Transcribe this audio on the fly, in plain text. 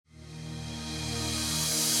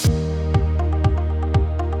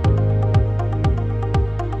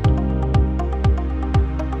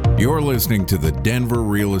You're listening to the Denver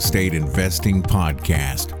Real Estate Investing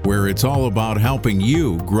Podcast, where it's all about helping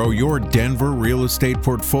you grow your Denver real estate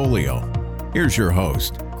portfolio. Here's your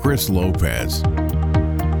host, Chris Lopez.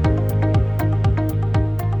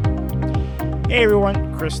 Hey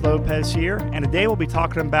everyone, Chris Lopez here, and today we'll be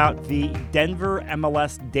talking about the Denver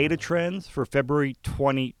MLS data trends for February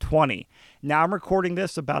 2020. Now I'm recording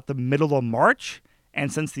this about the middle of March, and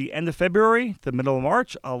since the end of February, the middle of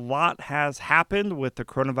March, a lot has happened with the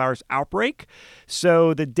coronavirus outbreak.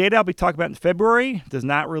 So the data I'll be talking about in February does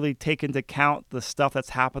not really take into account the stuff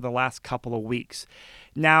that's happened the last couple of weeks.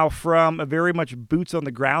 Now, from a very much boots on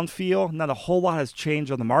the ground feel, not a whole lot has changed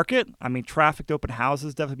on the market. I mean, traffic to open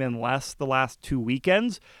houses definitely been less the last 2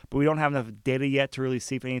 weekends, but we don't have enough data yet to really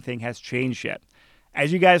see if anything has changed yet.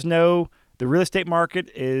 As you guys know, the real estate market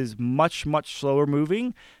is much, much slower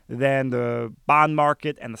moving than the bond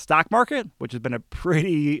market and the stock market, which has been a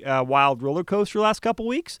pretty wild roller coaster the last couple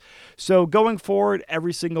weeks. So going forward,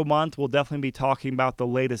 every single month, we'll definitely be talking about the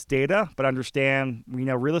latest data, but understand,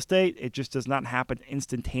 real estate, it just does not happen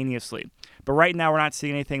instantaneously. But right now, we're not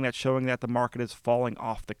seeing anything that's showing that the market is falling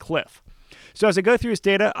off the cliff. So as I go through this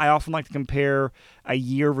data, I often like to compare a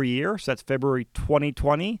year over year. So that's February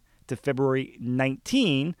 2020 to February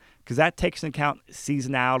 19, because that takes into account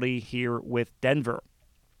seasonality here with Denver.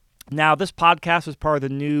 Now, this podcast is part of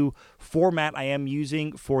the new format I am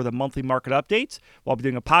using for the monthly market updates. I'll be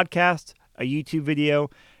doing a podcast, a YouTube video,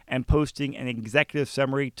 and posting an executive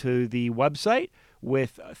summary to the website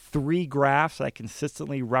with 3 graphs I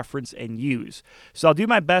consistently reference and use. So I'll do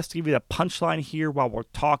my best to give you the punchline here while we're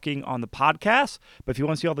talking on the podcast. But if you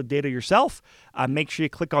want to see all the data yourself, make sure you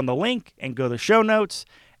click on the link and go to the show notes.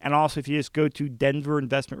 And also, if you just go to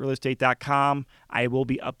denverinvestmentrealestate.com, I will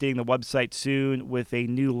be updating the website soon with a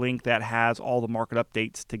new link that has all the market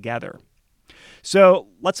updates together. So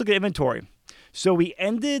let's look at inventory. So we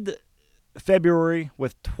ended February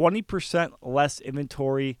with 20% less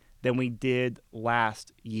inventory than we did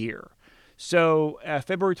last year. So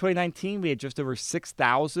February 2019, we had just over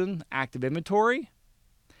 6,000 active inventory.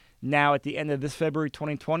 Now at the end of this February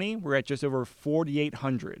 2020, we're at just over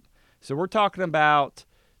 4,800. So we're talking about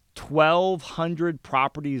 1,200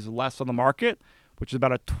 properties less on the market, which is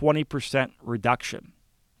about a 20% reduction.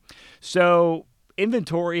 So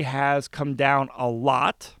inventory has come down a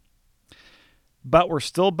lot, but we're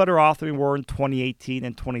still better off than we were in 2018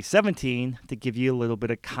 and 2017 to give you a little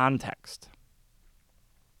bit of context.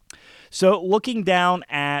 So looking down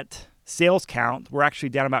at sales count, we're actually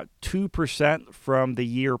down about 2% from the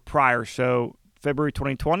year prior. So February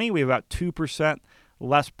 2020, we have about 2%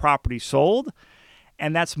 less properties sold.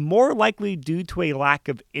 And that's more likely due to a lack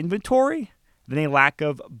of inventory than a lack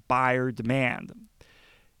of buyer demand.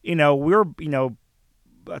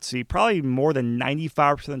 Probably more than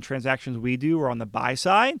 95% of the transactions we do are on the buy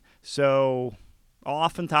side. So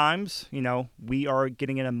oftentimes, we are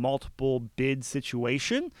getting in a multiple bid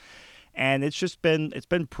situation. And it's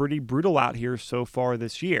been pretty brutal out here so far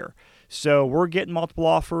this year. So we're getting multiple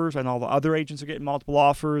offers and all the other agents are getting multiple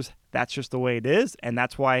offers. That's just the way it is. And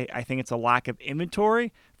that's why I think it's a lack of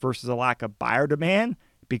inventory versus a lack of buyer demand,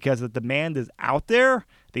 because the demand is out there.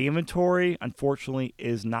 The inventory, unfortunately,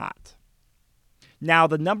 is not. Now,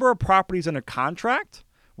 the number of properties under contract,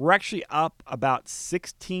 we're actually up about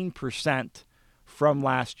 16% from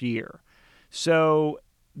last year. So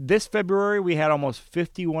this February, we had almost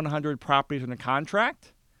 5,100 properties under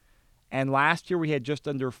contract. And last year, we had just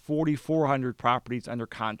under 4,400 properties under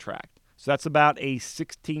contract. So that's about a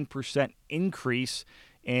 16% increase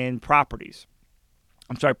in properties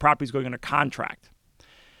going under contract.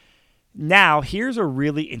 Now, here's a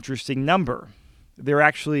really interesting number.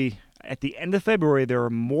 At the end of February, there were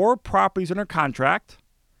more properties under contract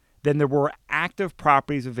than there were active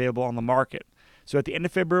properties available on the market. So at the end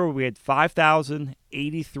of February, we had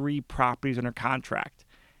 5,083 properties under contract.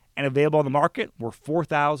 And available on the market were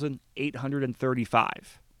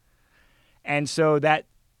 4,835. And so that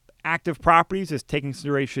active properties is taking into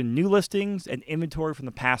consideration new listings and inventory from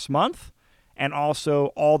the past month, and also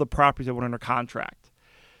all the properties that went under contract.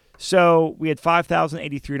 So we had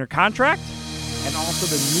 5,083 under contract, and also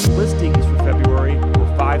the new listings for February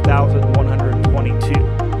were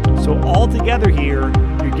 5,122. So altogether here,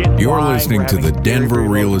 You're listening to the Denver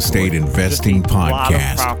Real Estate Investing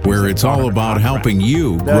Podcast, where it's all about helping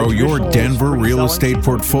you grow your Denver real estate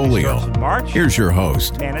portfolio. Here's your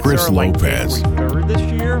host, Chris Lopez.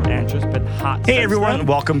 Hey everyone,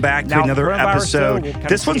 welcome back to another episode.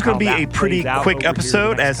 This one's going to be a pretty quick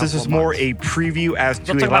episode, as this is more a preview as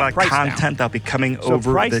to a lot of content that'll be coming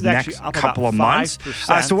over the next couple of months.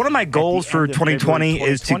 So one of my goals for 2020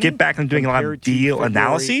 is to get back and doing a lot of deal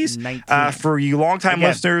analyses. For you longtime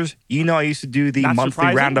listeners, you know I used to do the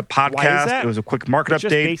monthly Roundup podcast. It was a quick market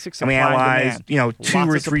update, and we analyzed 2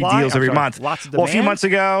 or 3 deals every month. Well, a few months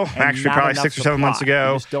ago, actually probably 6 or 7 months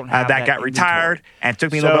ago, that got retired, and it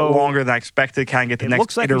took me a little bit longer than I expected to kind of get the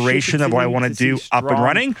next iteration of what I want to do up and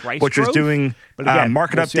running, which is doing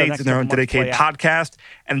market updates in their own dedicated podcast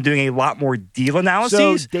and doing a lot more deal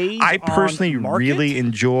analyses. I personally really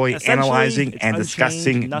enjoy analyzing and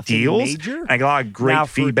discussing deals. And I got a lot of great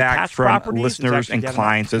feedback from listeners and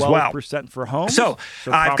clients as well. So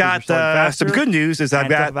I've got some good news is I've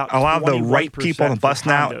got a lot of the right people on the bus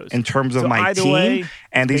now in terms of my team.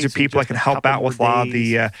 And these are people that can help out with a lot of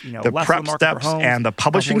the prep steps and the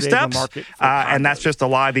publishing steps. And that's just a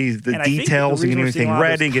lot of the details and getting everything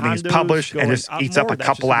ready, getting things published, and just eats up a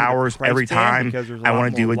couple hours every time I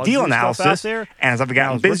want to do a deal analysis. And as I've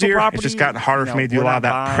gotten busier, it's just gotten harder for me to do a lot of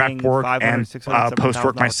that prep work and post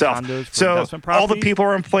work myself. So all the people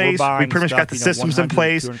are in place. We pretty much got the systems in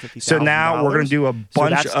place. So now we're going to do a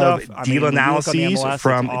bunch of deal analyses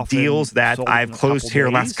from deals that I've closed here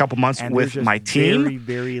in the last couple months with my team.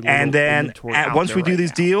 And then once we do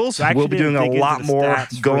these deals, we'll be doing a lot more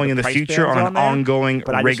going in the future on an ongoing,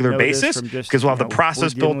 regular basis because we'll have the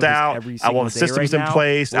process built out, we'll have the systems in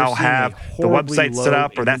place, I'll have the website set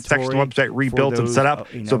up or that section of the website rebuilt and set up.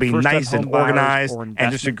 So it'll be nice and organized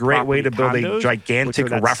and just a great way to build a gigantic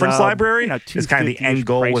reference library is kind of the end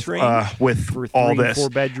goal with all this.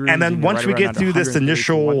 And then once we get through this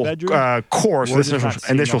initial course, this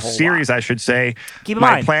initial series, I should say,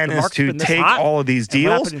 my plan is to take all of these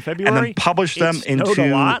deals and then publish them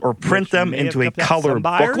into or print them into a color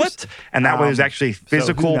booklet. And that way there's actually a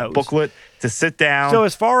physical booklet to sit down, so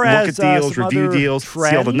as far as, look at deals, review deals,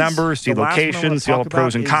 see all the numbers, see locations, see all the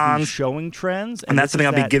pros and cons. Showing trends, and that's something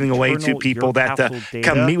I'll be giving away to people that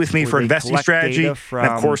come meet with me for investing strategy, and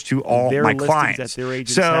of course to all my clients.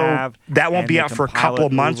 So that won't be out for a couple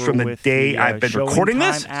of months from the day I've been recording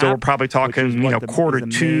this. So we're probably talking, quarter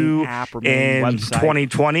 2 in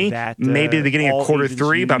 2020, maybe the beginning of quarter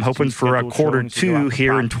 3, but I'm hoping for a quarter 2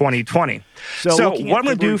 here in 2020. So what I'm going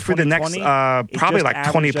to do for the next probably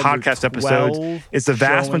like 20 podcast episodes is the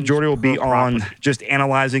vast majority will be on just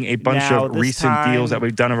analyzing a bunch of recent deals that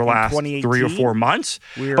we've done over the last 3 or 4 months.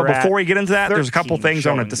 But before we get into that, there's a couple things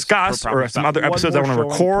I want to discuss or some other episodes I want to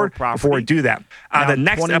record before we do that. The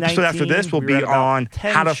next episode after this will be on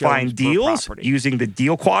how to find deals using the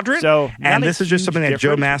deal quadrant. And this is just something that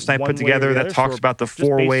Joe Mast and I put together that talks about the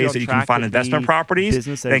 4 ways that you can find investment properties.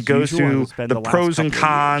 That goes through the pros and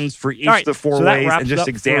cons for each of the 4 ways and just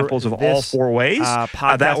examples of all 4 ways.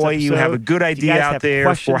 That way you have a good idea out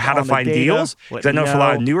there for how to find deals. Because I know for a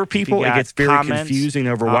lot of newer people, it gets very confusing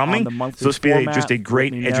and overwhelming. So this will be just a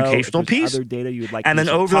great educational piece. And then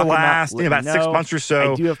over the last about 6 months or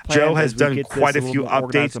so, Joe has done quite a few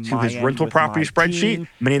updates to his rental property spreadsheet,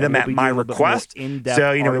 many of them at my request.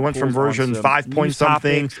 So, we went from version 5 point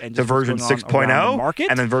something to version 6.0,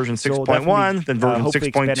 and then version 6.1, then version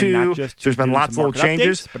 6.2. So there's been lots of little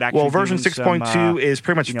changes. Well, version 6.2 is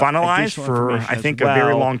pretty much finalized for, I think, a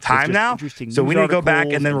very long time now. So we need to go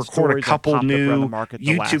back and then record a couple new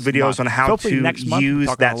YouTube videos on how to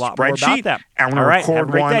use that spreadsheet. And we're going to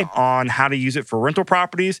record one on how to use it for rental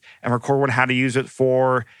properties and record one how to use it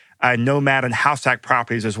for nomad and house hack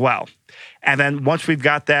properties as well. And then once we've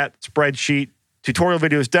got that spreadsheet tutorial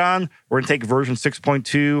videos done, we're going to take version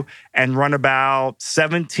 6.2 and run about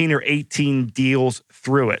 17 or 18 deals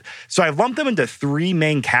through it. So I've lumped them into 3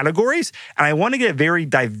 main categories, and I want to get a very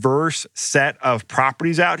diverse set of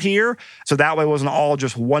properties out here. So that way it wasn't all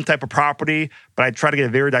just one type of property, but I try to get a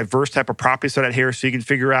very diverse type of property set out here so you can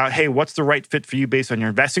figure out, hey, what's the right fit for you based on your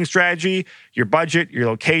investing strategy, your budget, your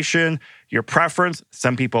location, your preference.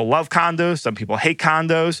 Some people love condos, some people hate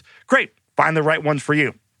condos. Great, find the right ones for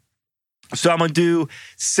you. So I'm going to do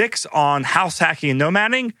 6 on house hacking and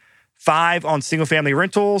nomading, 5 on single-family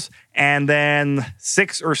rentals, and then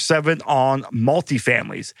 6 or 7 on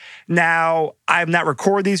multifamilies. Now, I have not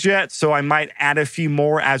recorded these yet, so I might add a few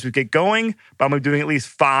more as we get going, but I'm doing at least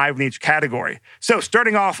 5 in each category. So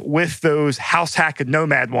starting off with those house hack and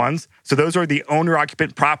nomad ones, so those are the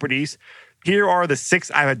owner-occupant properties. Here are the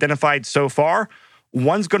 6 I've identified so far.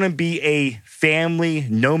 One's going to be a family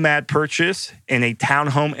nomad purchase in a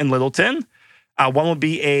townhome in Littleton. One will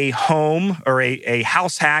be a home or a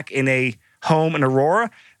house hack in a home in Aurora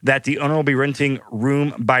that the owner will be renting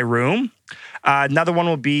room by room. Another one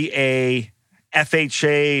will be a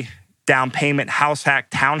FHA down payment house hack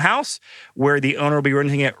townhouse where the owner will be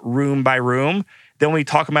renting it room by room. Then we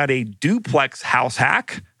talk about a duplex house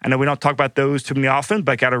hack. I know we don't talk about those too many often,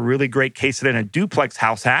 but got a really great case in a duplex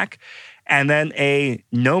house hack. and then a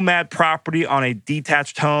nomad property on a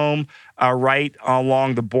detached home right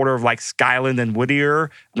along the border of like Skyland and Whittier,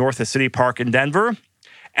 north of City Park in Denver.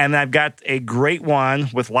 And I've got a great one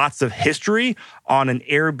with lots of history on an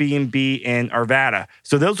Airbnb in Arvada.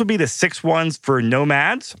 So those will be the 6 ones for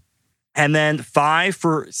nomads, and then 5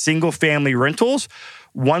 for single-family rentals.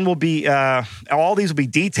 One will be, all these will be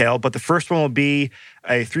detailed, but the first one will be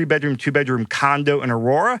a 3-bedroom, 2-bedroom condo in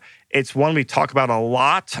Aurora. It's one we talk about a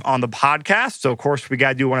lot on the podcast. So, of course, we got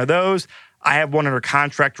to do one of those. I have one under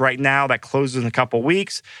contract right now that closes in a couple of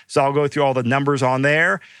weeks. So I'll go through all the numbers on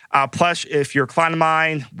there. Plus, if you're a client of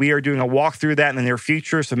mine, we are doing a walkthrough that in the near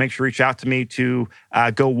future. So make sure you reach out to me to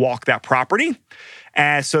go walk that property.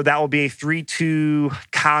 And so that will be a 3-2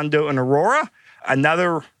 condo in Aurora.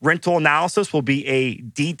 Another rental analysis will be a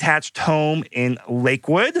detached home in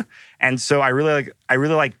Lakewood. And so I really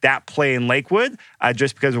like that play in Lakewood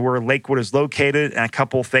just because of where Lakewood is located and a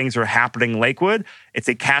couple of things are happening in Lakewood. It's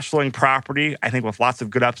a cash flowing property, I think, with lots of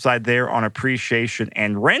good upside there on appreciation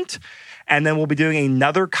and rent. And then we'll be doing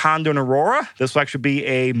another condo in Aurora. This will actually be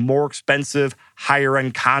a more expensive,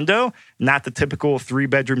 higher-end condo, not the typical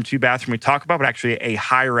 3-bedroom, 2-bathroom we talk about, but actually a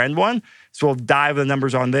higher-end one. So we'll dive the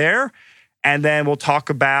numbers on there. And then we'll talk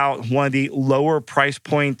about one of the lower price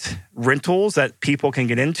point rentals that people can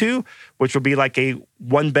get into, which will be like a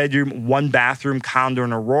 1-bedroom, 1-bathroom condo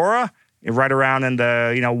in Aurora, right around in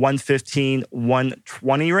the $115,000,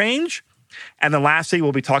 $120,000 range. And then lastly,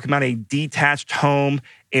 we'll be talking about a detached home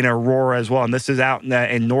in Aurora as well. And this is out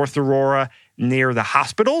in North Aurora near the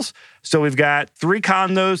hospitals. So we've got 3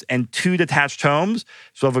 condos and 2 detached homes.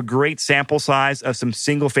 So we have a great sample size of some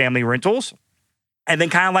single-family rentals. And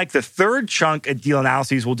then kind of like the third chunk of deal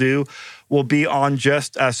analyses we'll do will be on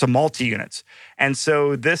just some multi-units. And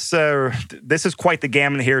so this is quite the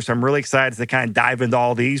gamut here. So I'm really excited to kind of dive into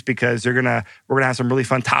all these because we're gonna have some really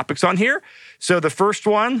fun topics on here. So the first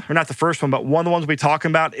one, or not the first one, but one of the ones we'll be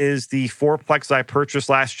talking about is the 4-plex I purchased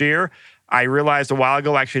last year. I realized a while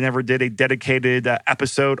ago I actually never did a dedicated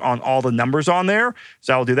episode on all the numbers on there.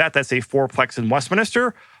 So I'll do that. That's a 4-plex in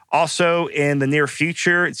Westminster. Also, in the near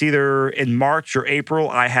future, it's either in March or April,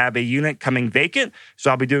 I have a unit coming vacant.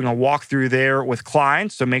 So I'll be doing a walkthrough there with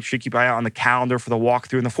clients. So make sure you keep an eye out on the calendar for the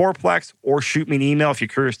walkthrough in the 4-plex, or shoot me an email if you're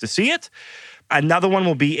curious to see it. Another one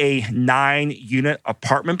will be a 9-unit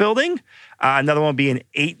apartment building. Another one will be an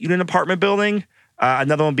 8-unit apartment building.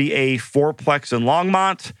 Another one will be a 4-plex in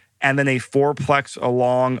Longmont. And then a 4-plex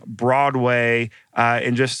along Broadway,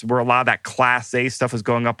 and just where a lot of that Class A stuff is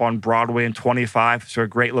going up on Broadway and 25, so a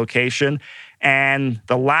great location. And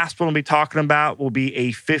the last one we'll be talking about will be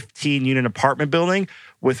a 15-unit apartment building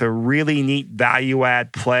with a really neat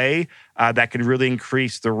value-add play that can really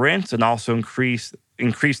increase the rents and also increase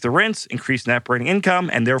the rents, increase net operating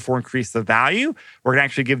income, and therefore increase the value. We're going to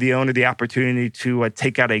actually give the owner the opportunity to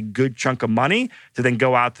take out a good chunk of money to then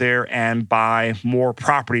go out there and buy more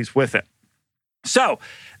properties with it. So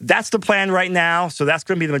that's the plan right now. So that's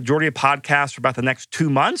going to be the majority of podcasts for about the next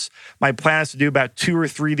 2 months. My plan is to do about 2 or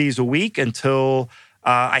 3 of these a week until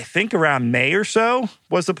I think around May or so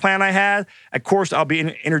was the plan I had. Of course, I'll be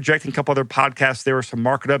interjecting a couple other podcasts. There were some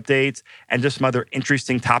market updates and just some other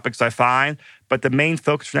interesting topics I find. But the main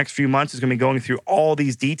focus for the next few months is going to be going through all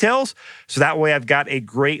these details. So that way I've got a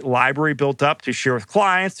great library built up to share with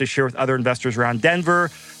clients, to share with other investors around Denver.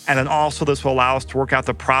 And then also this will allow us to work out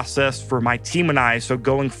the process for my team and I. So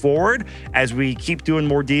going forward, as we keep doing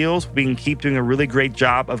more deals, we can keep doing a really great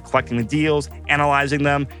job of collecting the deals, analyzing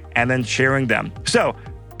them, and then sharing them. So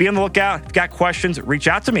be on the lookout. If you've got questions, reach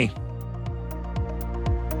out to me.